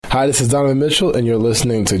Hi, this is Donovan Mitchell, and you're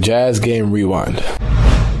listening to Jazz Game Rewind.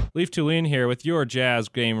 Leaf Tulane here with your Jazz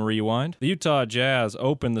Game Rewind. The Utah Jazz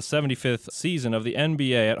opened the 75th season of the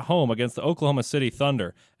NBA at home against the Oklahoma City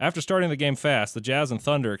Thunder. After starting the game fast, the Jazz and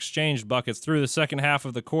Thunder exchanged buckets through the second half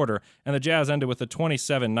of the quarter, and the Jazz ended with a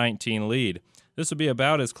 27-19 lead. This would be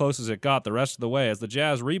about as close as it got the rest of the way as the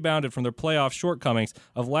Jazz rebounded from their playoff shortcomings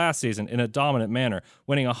of last season in a dominant manner,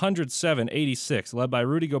 winning 107-86, led by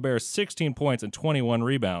Rudy Gobert's 16 points and 21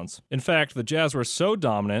 rebounds. In fact, the Jazz were so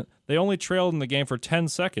dominant, they only trailed in the game for 10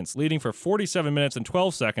 seconds, leading for 47 minutes and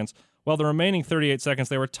 12 seconds, while the remaining 38 seconds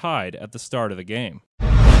they were tied at the start of the game.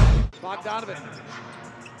 Bogdanovic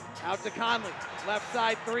out to Conley. Left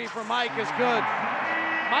side three for Mike is good.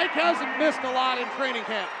 Mike hasn't missed a lot in training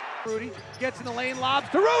camp. Rudy gets in the lane, lobs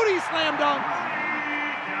to Rudy, slam dunk.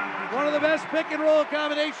 One of the best pick and roll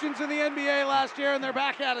combinations in the NBA last year, and they're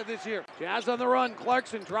back at it this year. Jazz on the run.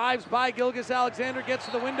 Clarkson drives by Gilgeous-Alexander, gets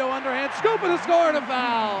to the window, underhand scoop and a score and a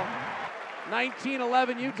foul.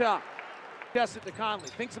 19-11 Utah. Tests it to Conley,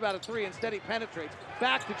 thinks about a three, instead he penetrates.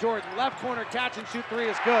 Back to Jordan, left corner catch and shoot three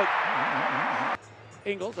is good.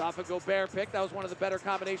 Ingles off a Gobert pick. That was one of the better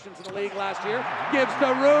combinations in the league last year. Gives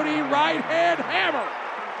to Rudy, right hand hammer.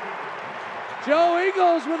 Joe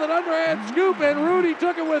Ingles with an underhand scoop, and Rudy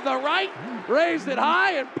took it with the right, raised it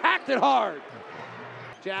high, and packed it hard.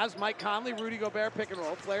 Jazz, Mike Conley, Rudy Gobert pick and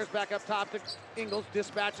roll. Flares back up top to Ingles,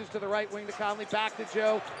 dispatches to the right wing to Conley, back to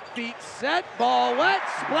Joe. Feet set, ball wet,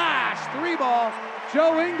 splash, three ball.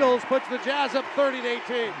 Joe Ingles puts the Jazz up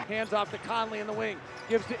 30-18. Hands off to Conley in the wing,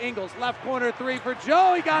 gives to Ingles, left corner three for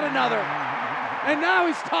Joe, he got another. And now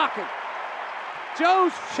he's talking.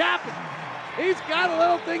 Joe's chapping. He's got a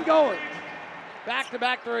little thing going.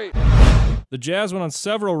 Back-to-back three. The Jazz went on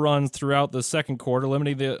several runs throughout the second quarter,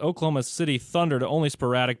 limiting the Oklahoma City Thunder to only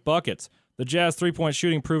sporadic buckets. The Jazz three-point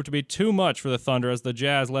shooting proved to be too much for the Thunder as the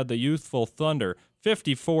Jazz led the youthful Thunder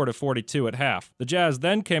 54-42 at half. The Jazz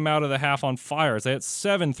then came out of the half on fire as they hit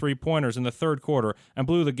 7 three-pointers in the third quarter and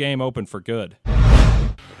blew the game open for good.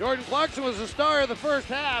 Jordan Clarkson was the star of the first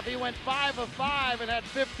half. He went 5 of 5 and had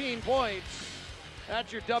 15 points.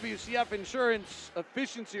 That's your WCF Insurance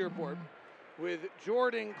Efficiency Report with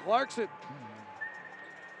Jordan Clarkson.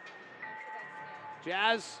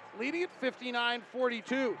 Jazz leading at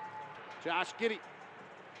 59-42. Josh Giddey,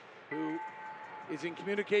 who is in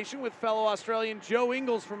communication with fellow Australian Joe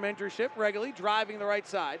Ingles for mentorship, regularly driving the right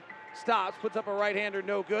side. Stops, puts up a right-hander,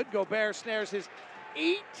 no good. Gobert snares his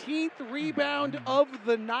 18th rebound of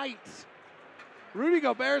the night. Rudy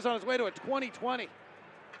Gobert's on his way to a 20-20.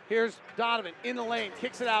 Here's Donovan in the lane,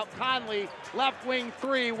 kicks it out. Conley, left wing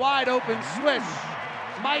three, wide open swish.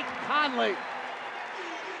 Mike Conley.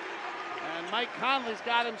 And Mike Conley's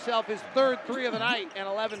got himself his third three of the night and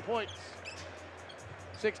 11 points.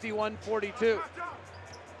 61-42.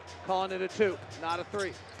 Calling it a two, not a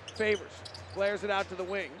three. Favors, flares it out to the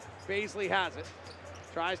wing. Baisley has it.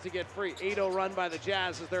 Tries to get free. 8-0 run by the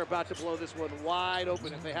Jazz as they're about to blow this one wide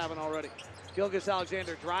open if they haven't already.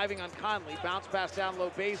 Gilgeous-Alexander driving on Conley, bounce pass down low,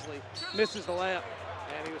 Baisley misses the layup,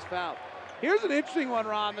 and he was fouled. Here's an interesting one,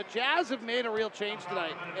 Ron. The Jazz have made a real change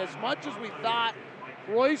tonight. As much as we thought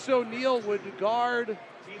Royce O'Neal would guard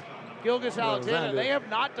Gilgeous-Alexander, they have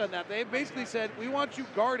not done that. They've basically said, we want you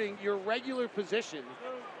guarding your regular position,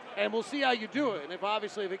 and we'll see how you do it. And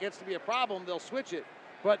if it gets to be a problem, they'll switch it.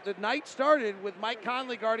 But the night started with Mike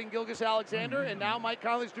Conley guarding Gilgeous-Alexander, and now Mike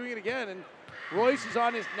Conley's doing it again. And Royce is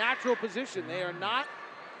on his natural position. They are not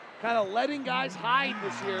kind of letting guys hide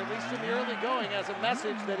this year, at least in the early going, as a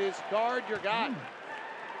message that is guard your guy.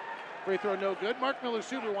 Free throw no good. Mark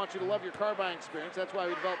Miller-Subaru wants you to love your car buying experience. That's why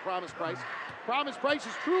we developed Promise Price. Promise Price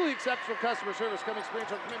is truly exceptional customer service. Come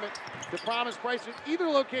experience our commitment to Promise Price at either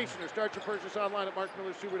location or start your purchase online at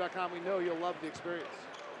markmillersubaru.com. We know you'll love the experience.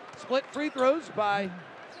 Split free throws by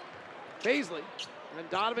Baisley. And then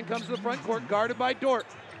Donovan comes to the front court, guarded by Dort.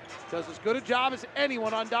 Does as good a job as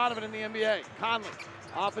anyone on Donovan in the NBA. Conley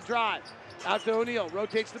off a drive. Out to O'Neal.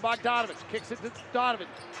 Rotates to Bogdanovic. Kicks it to Donovan.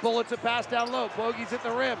 Bullets a pass down low. Bogey's at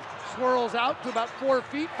the rim. Swirls out to about 4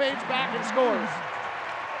 feet. Fades back and scores.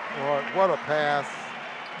 Boy, what a pass.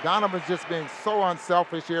 Donovan's just being so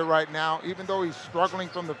unselfish here right now. Even though he's struggling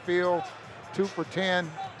from the field. 2 for 10.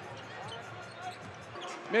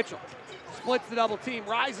 Mitchell splits the double team.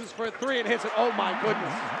 Rises for a three and hits it. Oh my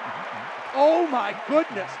goodness. Oh my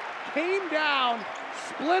goodness. Came down,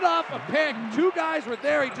 split off a pick. 2 guys were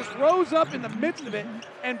there. He just rose up in the midst of it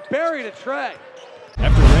and buried a tray.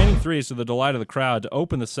 After raining threes to the delight of the crowd to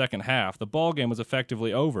open the second half, the ball game was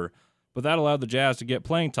effectively over, but that allowed the Jazz to get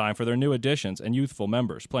playing time for their new additions and youthful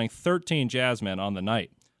members, playing 13 Jazz men on the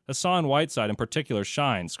night. Hassan Whiteside in particular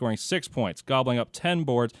shined, scoring 6 points, gobbling up 10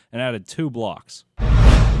 boards, and added 2 blocks.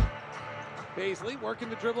 Bazley working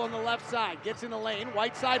the dribble on the left side, gets in the lane,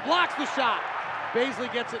 Whiteside blocks the shot.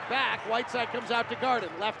 Bazley gets it back, Whiteside comes out to guard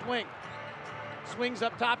him, left wing. Swings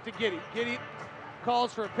up top to Giddey. Giddey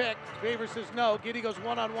calls for a pick. Favors says no. Giddey goes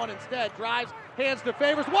one-on-one instead. Drives, hands to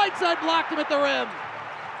Favors. Whiteside blocked him at the rim.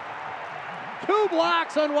 2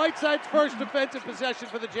 blocks on Whiteside's first defensive possession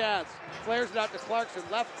for the Jazz. Flares it out to Clarkson.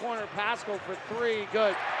 Left corner, Pascal for 3.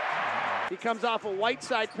 Good. He comes off a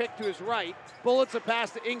Whiteside pick to his right. Bullets a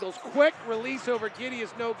pass to Ingles. Quick release over Giddey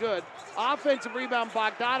is no good. Offensive rebound,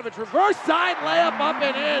 Bogdanovich. Reverse side layup up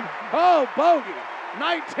and in. Oh, bogey.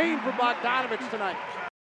 19 for Bogdanovich tonight.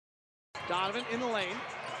 Donovan in the lane,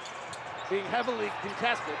 being heavily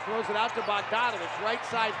contested, throws it out to Bogdanovich. Right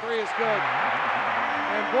side 3 is good.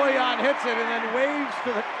 And Bojan hits it and then waves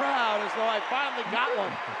to the crowd as though I finally got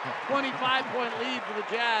one. 25-point lead for the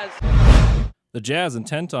Jazz. The Jazz,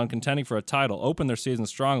 intent on contending for a title, opened their season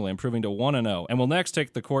strongly, improving to 1-0, and will next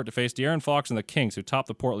take the court to face De'Aaron Fox and the Kings, who top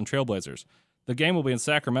the Portland Trailblazers. The game will be in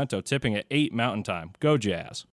Sacramento, tipping at 8 Mountain Time. Go Jazz.